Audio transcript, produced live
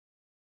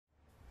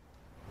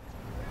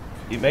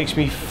It makes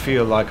me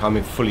feel like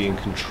I'm fully in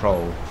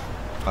control.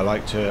 I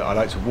like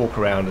to walk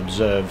around,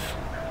 observe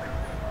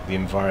the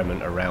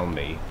environment around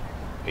me.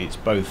 It's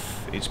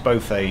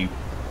both a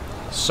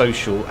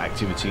social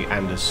activity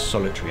and a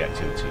solitary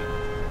activity.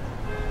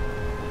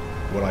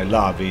 What I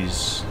love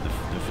is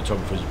the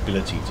photographer's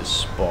ability to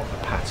spot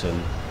a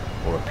pattern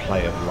or a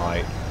play of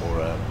light or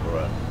a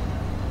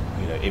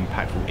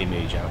impactful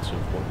image out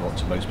of what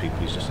to most people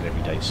is just an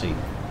everyday scene.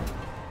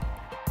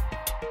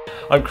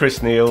 I'm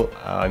Neal,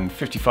 I'm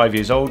 55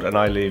 years old and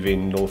I live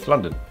in North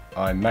London.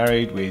 I'm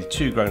married with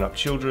 2 grown-up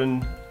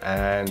children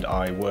and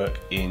I work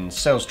in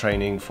sales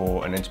training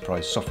for an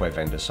enterprise software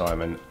vendor, so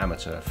I'm an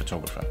amateur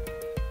photographer.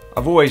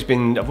 I've always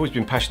been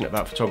passionate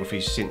about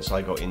photography since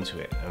I got into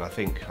it, and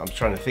I'm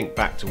trying to think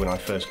back to when I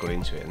first got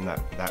into it, and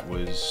that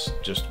was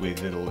just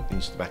with little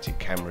Instamatic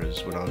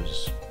cameras when I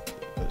was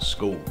at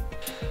school.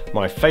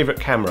 My favourite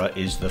camera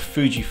is the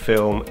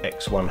Fujifilm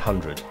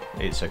X100.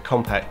 It's a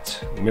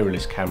compact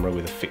mirrorless camera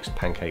with a fixed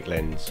pancake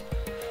lens.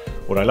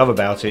 What I love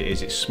about it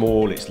is it's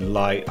small, it's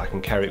light, I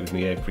can carry it with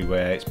me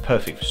everywhere, it's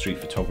perfect for street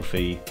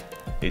photography.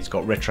 It's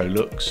got retro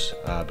looks,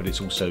 but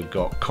it's also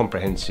got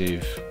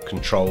comprehensive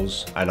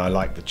controls, and I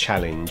like the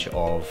challenge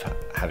of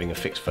having a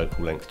fixed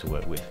focal length to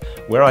work with.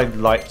 Where I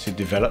like to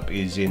develop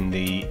is in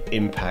the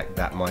impact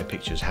that my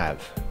pictures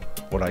have.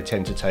 What I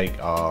tend to take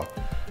are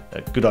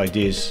good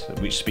ideas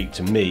which speak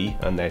to me,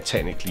 and they're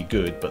technically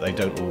good, but they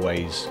don't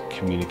always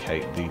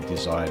communicate the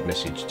desired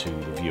message to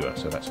the viewer,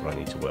 so that's what I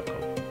need to work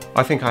on.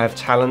 I think I have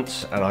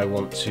talent and I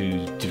want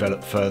to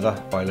develop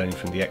further by learning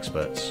from the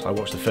experts. I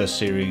watched the first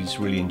series,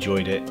 really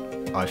enjoyed it.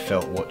 I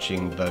felt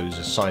watching those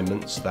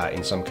assignments that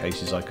in some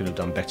cases I could have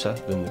done better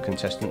than the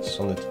contestants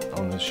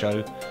on the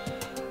show,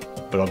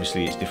 but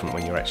obviously it's different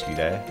when you're actually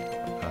there.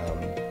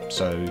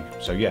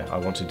 So yeah, I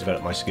want to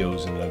develop my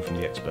skills and learn from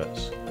the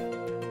experts.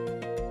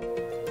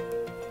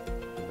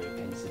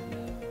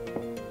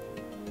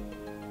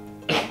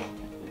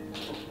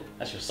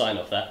 That's your sign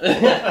off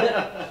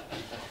that.